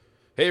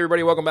Hey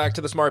everybody, welcome back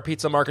to the Smart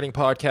Pizza Marketing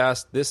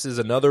Podcast. This is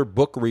another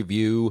book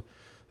review.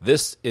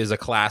 This is a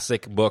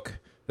classic book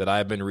that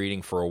I've been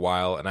reading for a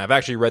while, and I've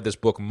actually read this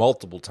book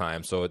multiple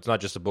times, so it's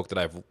not just a book that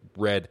I've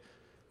read,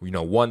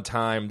 one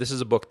time. This is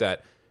a book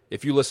that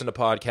if you listen to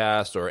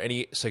podcasts or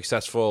any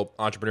successful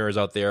entrepreneurs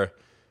out there,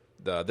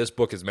 this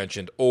book is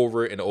mentioned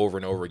over and over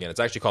and over again. It's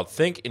actually called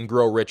Think and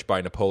Grow Rich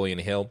by Napoleon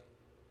Hill.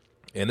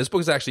 And this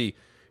book is actually,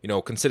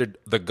 considered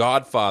the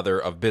godfather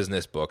of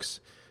business books.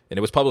 And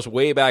it was published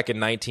way back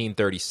in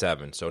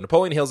 1937. So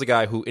Napoleon Hill's a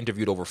guy who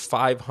interviewed over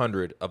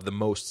 500 of the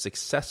most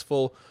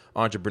successful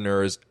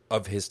entrepreneurs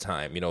of his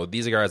time.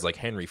 These are guys like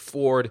Henry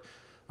Ford,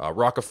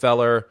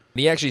 Rockefeller. And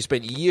he actually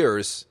spent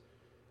years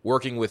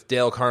working with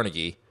Dale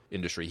Carnegie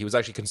industry. He was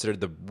actually considered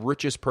the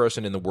richest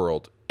person in the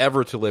world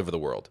ever to live in the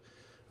world.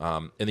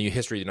 In the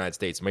history of the United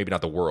States, maybe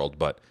not the world,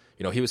 but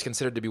he was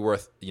considered to be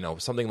worth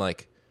something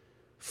like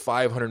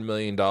 $500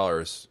 million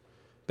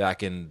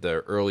back in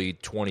the early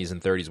 20s and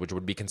 30s, which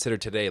would be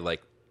considered today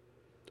like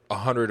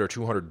 100 or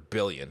 200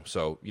 billion.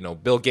 So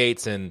Bill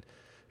Gates and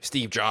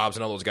Steve Jobs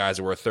and all those guys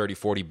are worth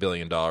 30-40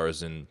 billion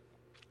dollars, and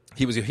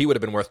he would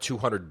have been worth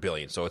 200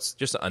 billion. So it's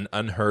just an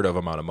unheard of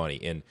amount of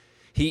money. And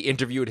he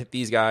interviewed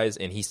these guys,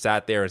 and he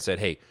sat there and said,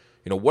 "Hey,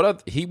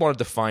 he wanted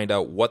to find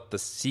out what the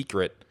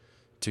secret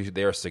to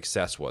their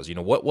success was.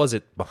 What was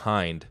it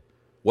behind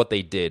what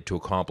they did to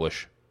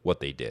accomplish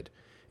what they did?"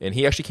 And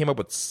he actually came up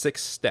with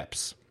 6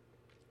 steps.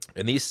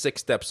 And these 6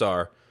 steps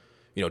are,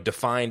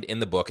 defined in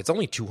the book. It's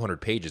only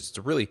 200 pages. It's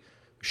a really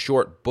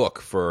short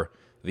book for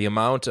the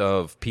amount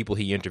of people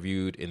he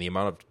interviewed and the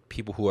amount of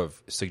people who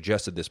have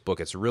suggested this book.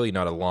 It's really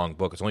not a long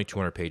book. It's only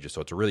 200 pages,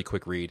 so it's a really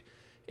quick read.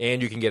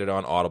 And you can get it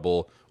on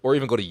Audible or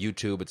even go to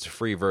YouTube. It's a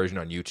free version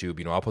on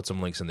YouTube. I'll put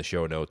some links in the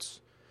show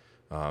notes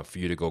for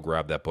you to go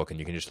grab that book,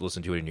 and you can just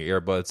listen to it in your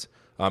earbuds.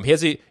 He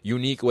has a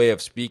unique way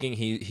of speaking.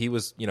 He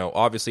was,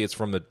 obviously it's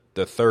from the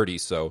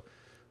 30s, so,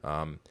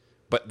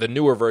 but the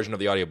newer version of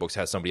the audiobooks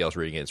has somebody else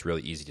reading it. It's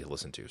really easy to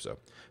listen to. So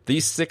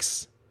these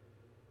 6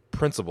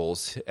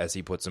 principles, as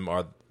he puts them,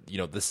 are,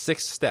 the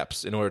 6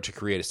 steps in order to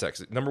create a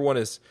success. Number 1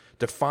 is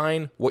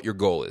define what your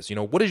goal is.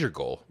 What is your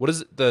goal? What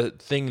is the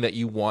thing that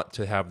you want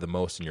to have the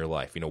most in your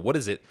life? What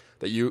is it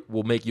that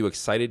will make you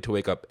excited to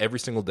wake up every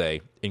single day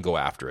and go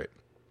after it?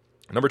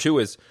 Number 2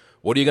 is,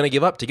 what are you going to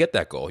give up to get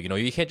that goal?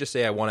 You can't just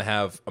say, I want to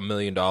have $1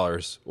 million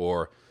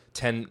or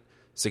 10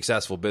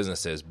 successful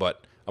businesses,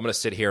 but I'm going to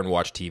sit here and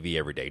watch TV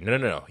every day.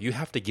 No. You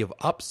have to give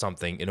up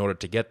something in order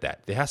to get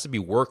that. There has to be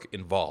work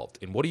involved.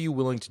 And what are you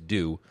willing to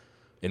do?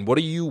 And what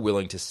are you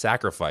willing to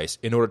sacrifice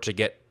in order to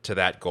get to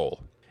that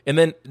goal? And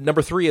then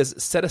number 3 is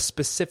set a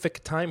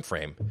specific time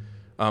frame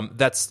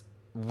that's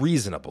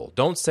reasonable.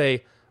 Don't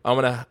say, I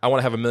want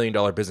to have $1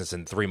 million business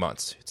in 3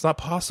 months. It's not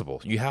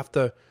possible. You have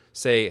to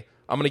say,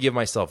 I'm going to give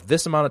myself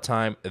this amount of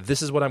time.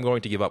 This is what I'm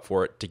going to give up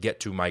for it to get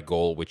to my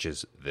goal, which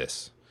is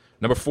this.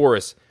 Number 4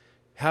 is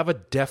have a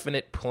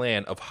definite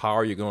plan of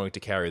how you're going to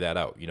carry that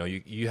out.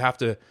 You have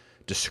to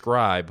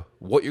describe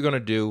what you're going to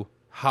do,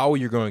 how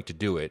you're going to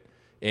do it,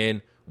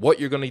 and what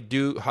you're going to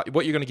do,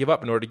 what you're going to give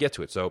up in order to get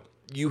to it. So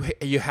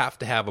you have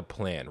to have a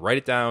plan. Write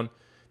it down.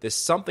 There's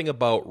something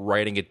about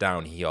writing it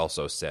down, he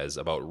also says,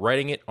 about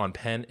writing it on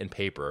pen and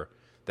paper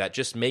that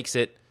just makes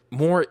it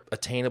more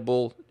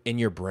attainable in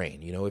your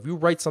brain. If you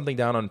write something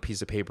down on a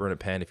piece of paper and a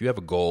pen, if you have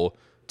a goal,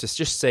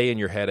 just say in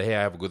your head, hey,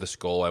 I have this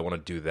goal, I want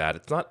to do that.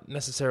 It's not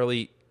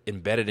necessarily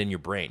embedded in your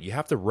brain. You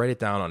have to write it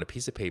down on a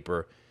piece of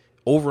paper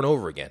over and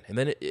over again, and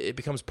then it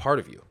becomes part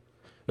of you.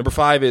 Number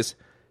 5 is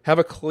have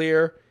a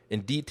clear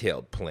and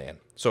detailed plan.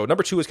 So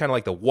number 2 is kind of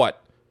like the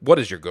what. What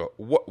is your goal?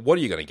 What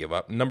are you going to give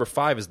up? Number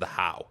 5 is the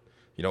how.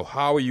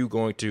 How are you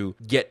going to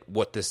get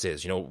what this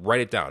is?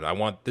 Write it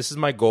down. This is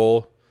my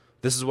goal.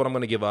 This is what I'm going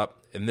to give up,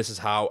 and this is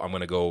how I'm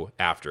going to go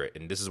after it,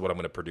 and this is what I'm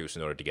going to produce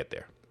in order to get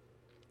there.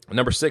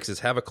 Number 6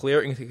 is have a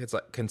clear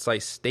and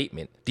concise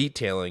statement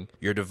detailing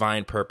your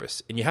divine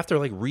purpose. And you have to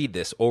read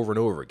this over and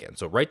over again.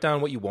 So write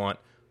down what you want,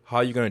 how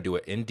you're going to do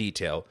it in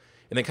detail,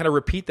 and then kind of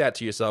repeat that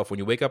to yourself when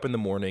you wake up in the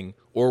morning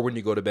or when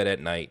you go to bed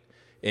at night.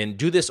 And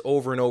do this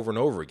over and over and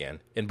over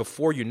again. And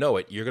before you know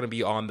it, you're going to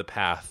be on the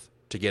path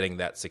to getting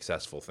that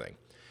successful thing.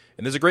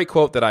 And there's a great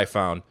quote that I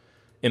found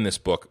in this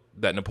book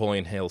that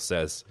Napoleon Hill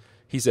says.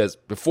 He says,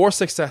 "Before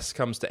success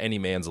comes to any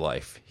man's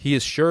life, he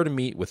is sure to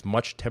meet with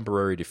much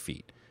temporary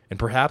defeat, and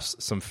perhaps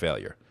some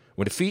failure.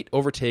 When defeat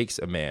overtakes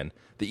a man,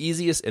 the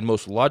easiest and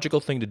most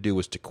logical thing to do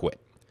is to quit.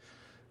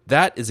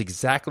 That is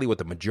exactly what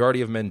the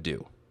majority of men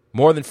do.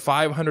 More than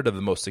 500 of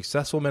the most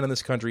successful men in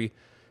this country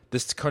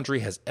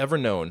has ever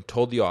known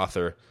told the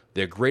author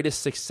their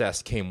greatest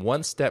success came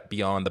one step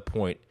beyond the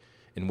point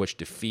in which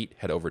defeat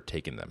had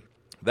overtaken them."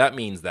 That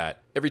means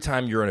that every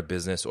time you're in a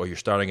business or you're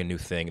starting a new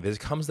thing, there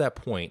comes that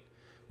point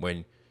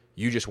when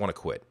you just want to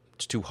quit.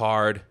 It's too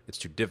hard. It's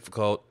too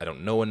difficult. I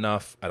don't know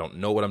enough. I don't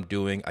know what I'm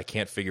doing. I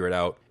can't figure it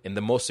out. And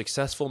the most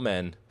successful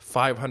men,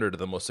 500 of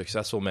the most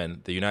successful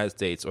men the United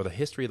States or the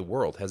history of the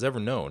world has ever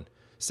known,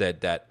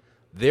 said that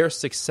their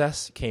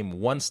success came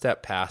one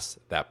step past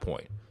that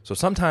point. So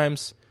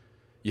sometimes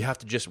you have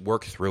to just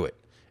work through it.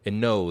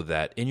 and know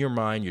that in your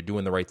mind you're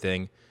doing the right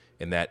thing,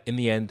 and that in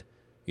the end,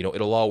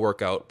 it'll all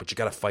work out, but you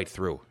got to fight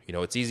through.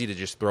 It's easy to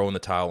just throw in the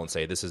towel and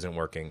say, this isn't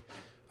working,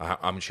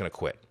 I'm just going to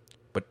quit.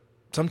 But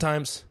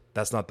sometimes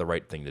that's not the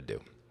right thing to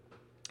do.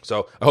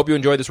 So I hope you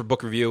enjoyed this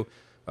book review.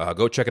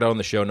 Go check it out in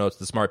the show notes,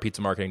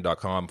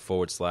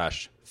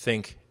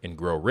 thesmartpizzamarketing.com/think and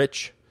grow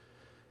rich.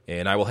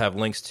 And I will have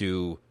links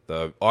to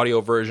the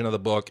audio version of the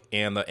book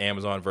and the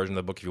Amazon version of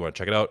the book if you want to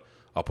check it out.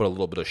 I'll put a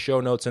little bit of show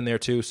notes in there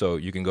too, so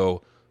you can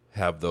go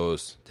have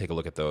those, take a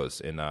look at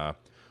those. And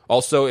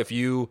also,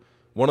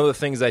 one of the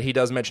things that he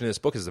does mention in this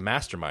book is a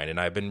mastermind, and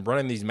I've been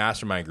running these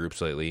mastermind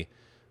groups lately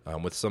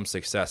with some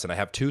success, and I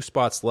have 2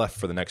 spots left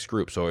for the next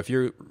group. So if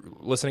you're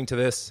listening to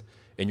this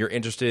and you're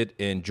interested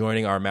in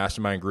joining our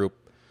mastermind group,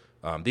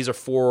 these are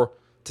 4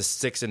 to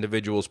 6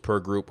 individuals per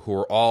group who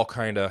are all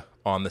kind of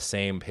on the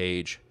same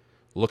page,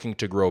 looking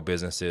to grow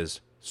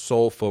businesses,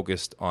 sole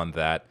focused on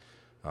that,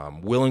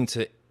 willing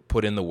to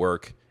put in the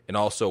work, and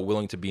also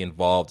willing to be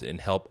involved and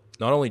help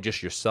not only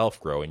just yourself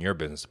grow in your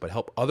business, but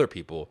help other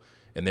people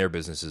in their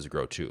businesses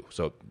grow too.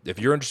 So if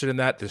you're interested in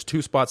that, there's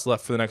 2 spots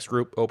left for the next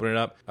group. Open it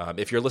up.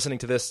 If you're listening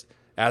to this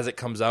as it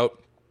comes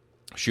out,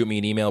 shoot me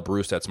an email,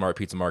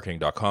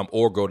 bruce@smartpizzamarketing.com,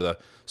 or go to the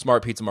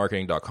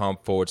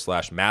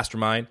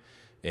smartpizzamarketing.com/mastermind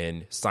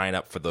and sign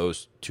up for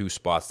those 2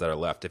 spots that are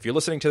left. If you're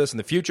listening to this in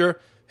the future,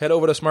 head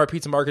over to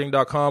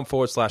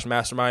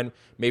smartpizzamarketing.com/mastermind.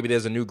 Maybe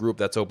there's a new group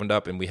that's opened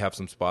up and we have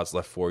some spots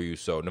left for you.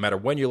 So no matter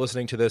when you're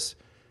listening to this,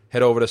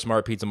 head over to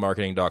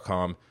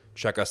smartpizzamarketing.com.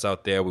 Check us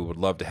out there. We would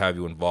love to have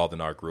you involved in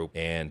our group.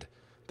 And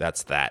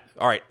that's that.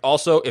 All right.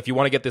 Also, if you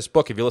want to get this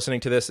book, if you're listening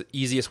to this, the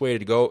easiest way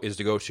to go is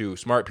to go to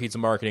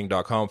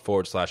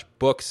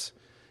smartpizzamarketing.com/books.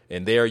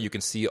 And there you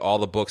can see all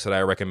the books that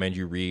I recommend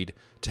you read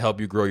to help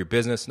you grow your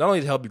business. Not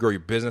only to help you grow your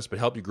business, but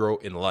help you grow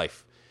in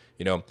life.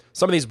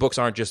 Some of these books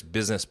aren't just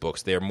business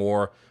books. They're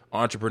more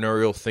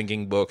entrepreneurial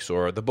thinking books,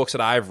 or the books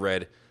that I've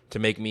read to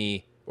make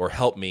me or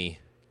help me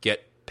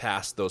get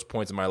past those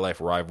points in my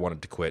life where I've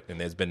wanted to quit. And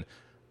there's been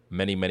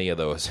many, many of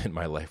those in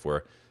my life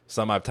where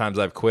sometimes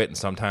I've quit and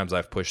sometimes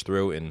I've pushed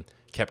through and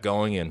kept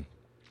going. And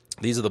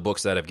these are the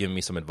books that have given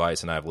me some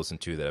advice and I've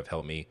listened to that have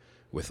helped me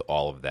with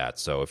all of that.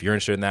 So if you're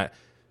interested in that,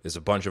 there's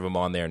a bunch of them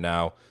on there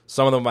now.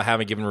 Some of them I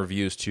haven't given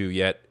reviews to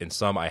yet, and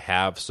some I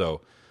have.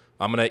 So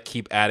I'm going to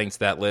keep adding to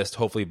that list,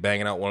 hopefully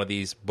banging out one of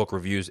these book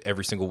reviews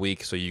every single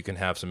week so you can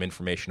have some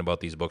information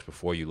about these books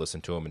before you listen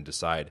to them and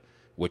decide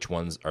which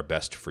ones are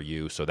best for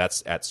you. So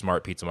that's at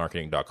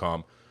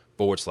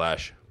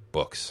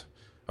smartpizzamarketing.com/books.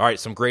 All right,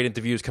 some great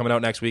interviews coming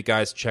out next week,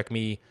 guys. Check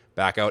me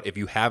back out. If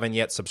you haven't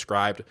yet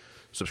subscribe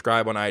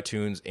on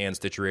iTunes and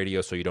Stitcher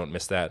Radio so you don't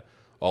miss that.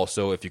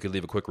 Also, if you could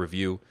leave a quick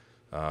review,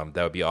 that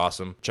would be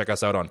awesome. Check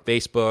us out on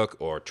Facebook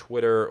or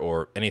Twitter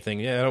or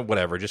anything,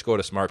 whatever. Just go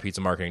to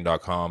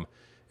smartpizzamarketing.com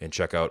and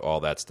check out all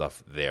that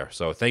stuff there.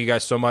 So thank you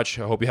guys so much.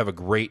 I hope you have a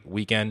great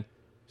weekend.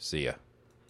 See ya.